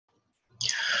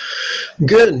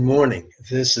Good morning.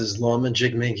 This is Lama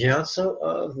Jigme Gyatso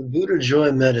of the Buddha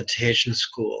Joy Meditation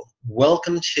School.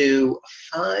 Welcome to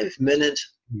 5-minute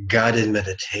guided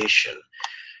meditation.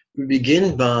 We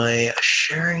begin by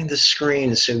sharing the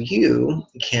screen so you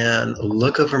can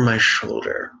look over my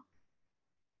shoulder.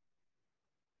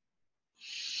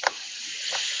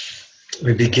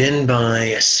 We begin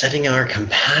by setting our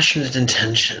compassionate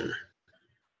intention.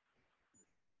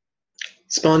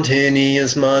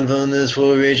 Spontaneous mindfulness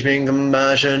for each being,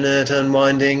 compassionate,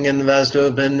 unwinding, and vast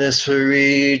openness for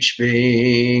each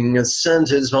being. A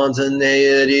centered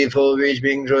spontaneity for each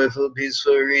being, joyful peace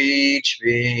for each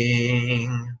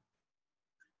being.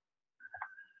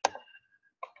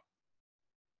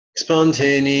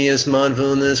 Spontaneous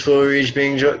mindfulness for each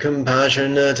being,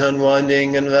 compassionate,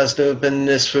 unwinding, and vast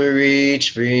openness for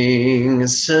each being.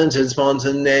 Centered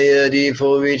spontaneity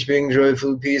for each being,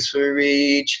 joyful peace for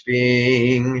each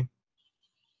being.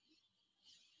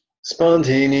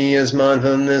 Spontaneous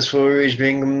mindfulness for each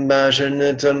being,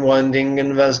 compassionate, unwinding,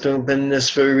 and vast openness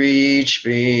for each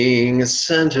being.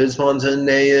 Centered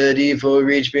spontaneity for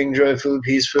each being, joyful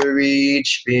peace for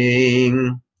each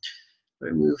being.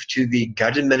 We move to the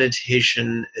guided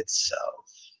meditation itself.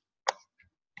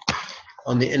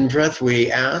 On the in-breath,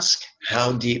 we ask,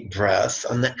 how deep breath?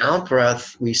 On the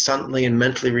out-breath, we silently and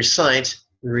mentally recite,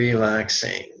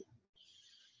 relaxing.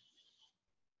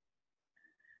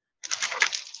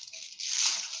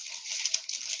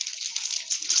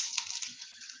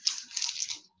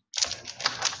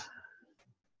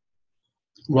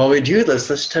 While we do this,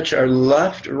 let's touch our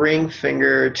left ring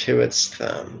finger to its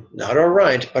thumb. Not our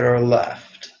right, but our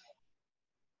left.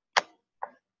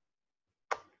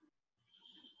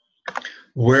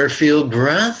 Where feel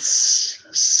breath's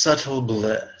subtle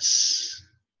bliss.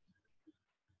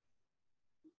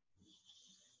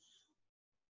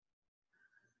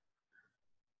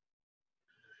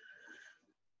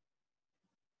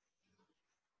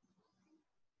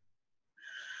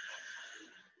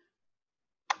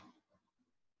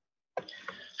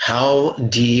 How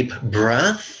deep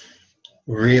breath,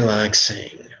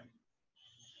 relaxing.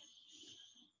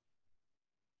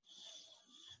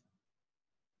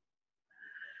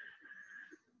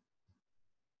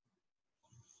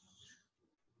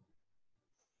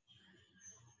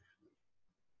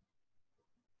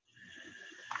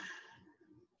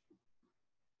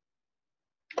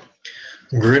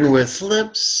 Grin with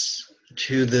lips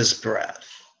to this breath.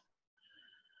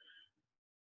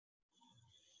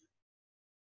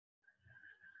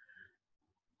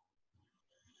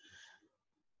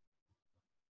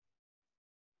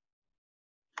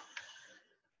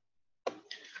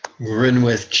 Grin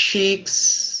with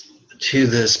cheeks to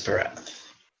this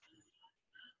breath.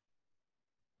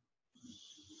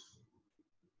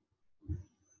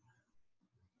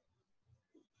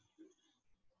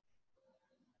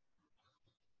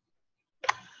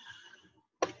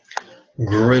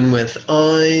 Grin with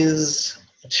eyes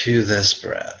to this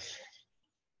breath.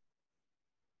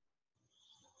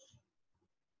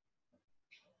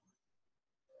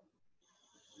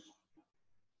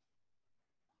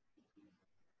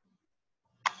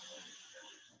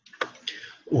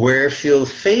 Where feel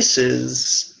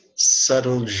faces,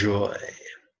 subtle joy.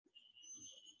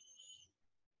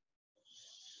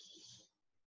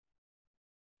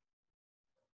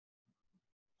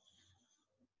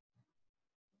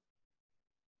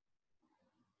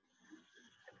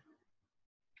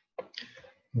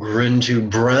 Grin to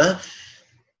breath,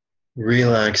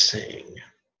 relaxing.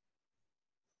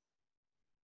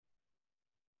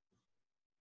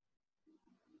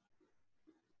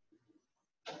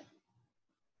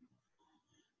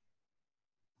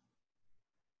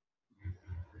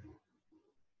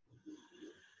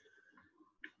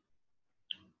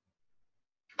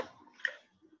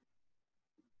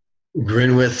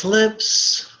 Grin with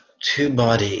lips to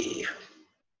body.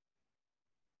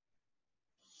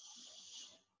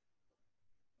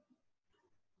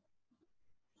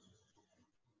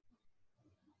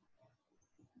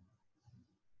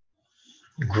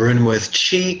 Grin with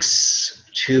cheeks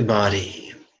to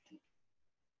body.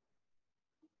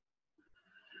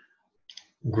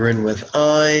 Grin with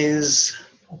eyes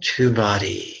to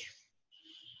body.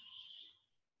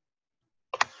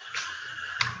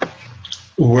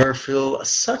 Where feel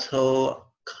subtle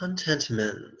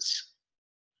contentment.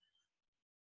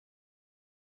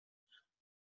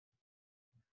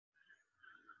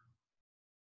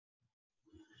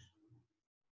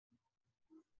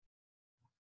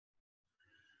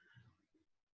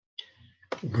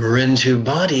 Grin to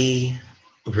body,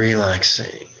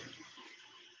 relaxing.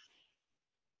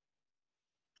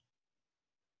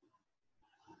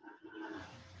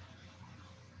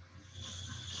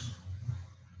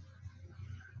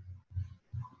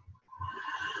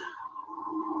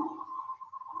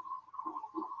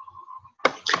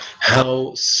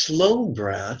 How slow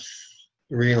breath,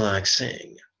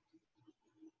 relaxing.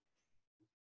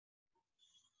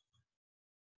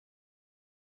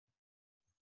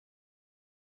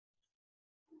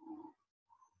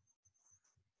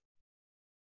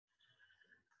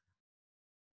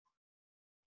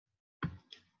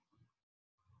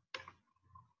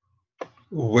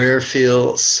 Where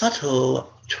feel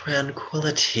subtle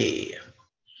tranquility.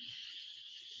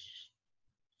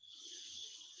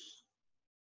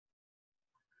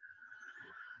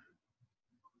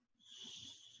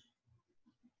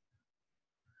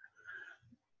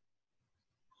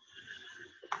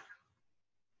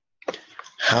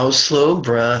 How slow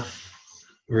breath,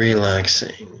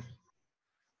 relaxing.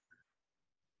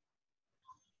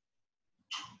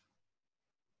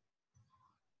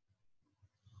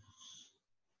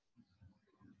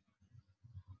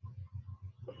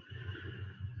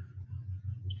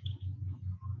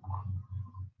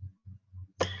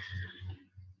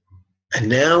 And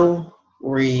now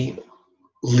we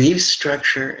leave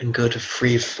structure and go to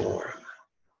free form.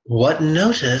 What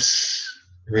notice,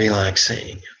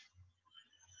 relaxing.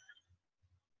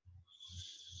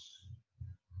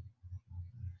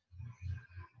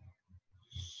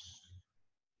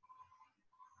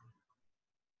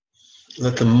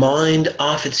 Let the mind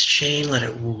off its chain, let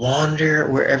it wander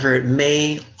wherever it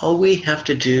may. All we have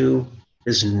to do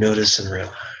is notice and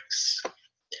relax.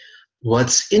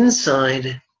 What's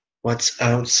inside, what's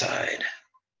outside.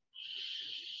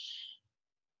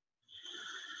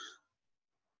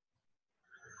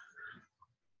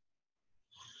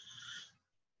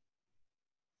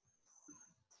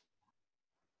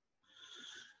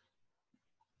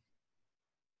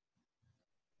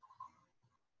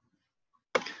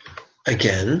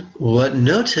 Again, what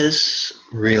notice,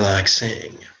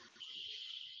 relaxing.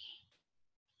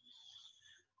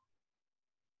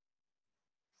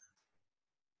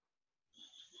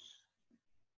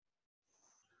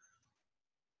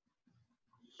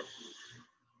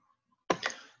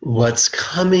 What's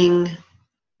coming,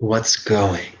 what's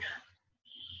going.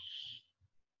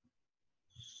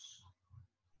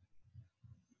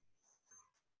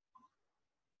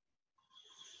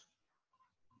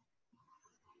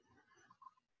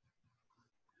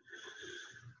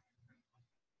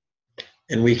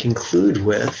 And we conclude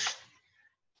with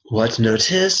what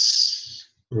notice,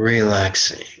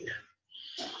 relaxing.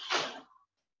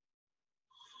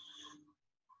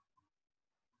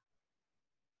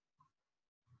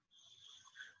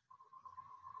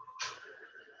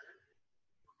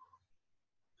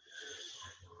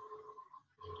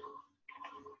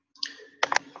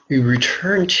 We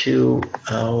return to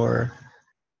our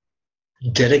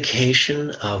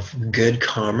dedication of good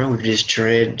karma. We've just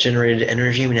generated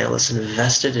energy. We now let's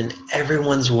invest it in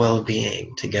everyone's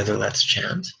well-being. Together, let's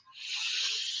chant.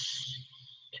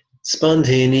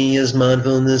 Spontaneous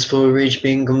mindfulness for each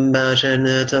being,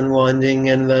 compassionate, unwinding,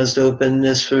 and vast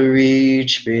openness for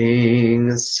each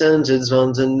being. Centered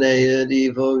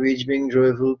spontaneity for each being,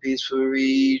 joyful peace for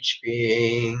each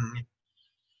being.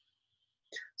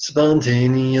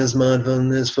 Spontaneous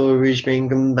mindfulness for each being,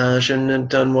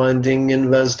 compassionate, unwinding,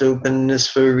 and vast openness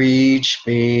for each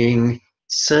being.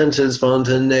 Centered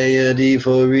spontaneity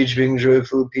for each being,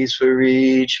 joyful peace for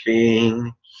each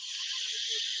being.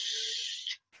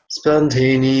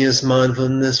 Spontaneous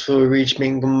mindfulness for each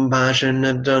being,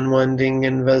 compassionate, unwinding,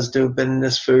 and vast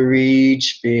openness for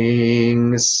each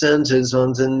being. Centered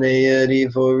spontaneity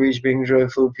for each being,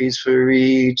 joyful peace for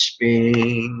each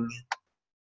being.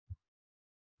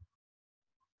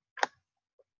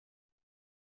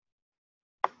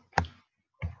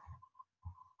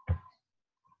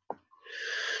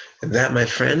 And that, my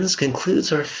friends,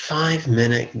 concludes our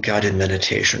 5-minute guided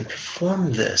meditation.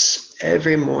 Perform this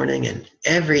every morning and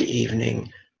every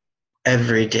evening,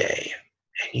 every day,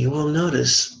 and you will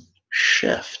notice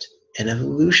shift and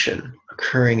evolution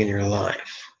occurring in your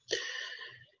life.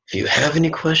 If you have any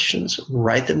questions,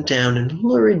 write them down in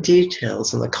blurry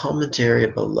details in the comment area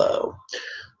below.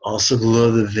 Also below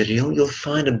the video, you'll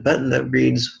find a button that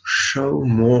reads Show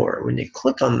More. When you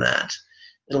click on that,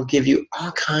 it'll give you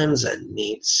all kinds of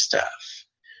neat stuff.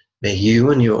 May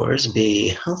you and yours be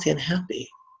healthy and happy.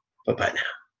 Bye-bye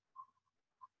now.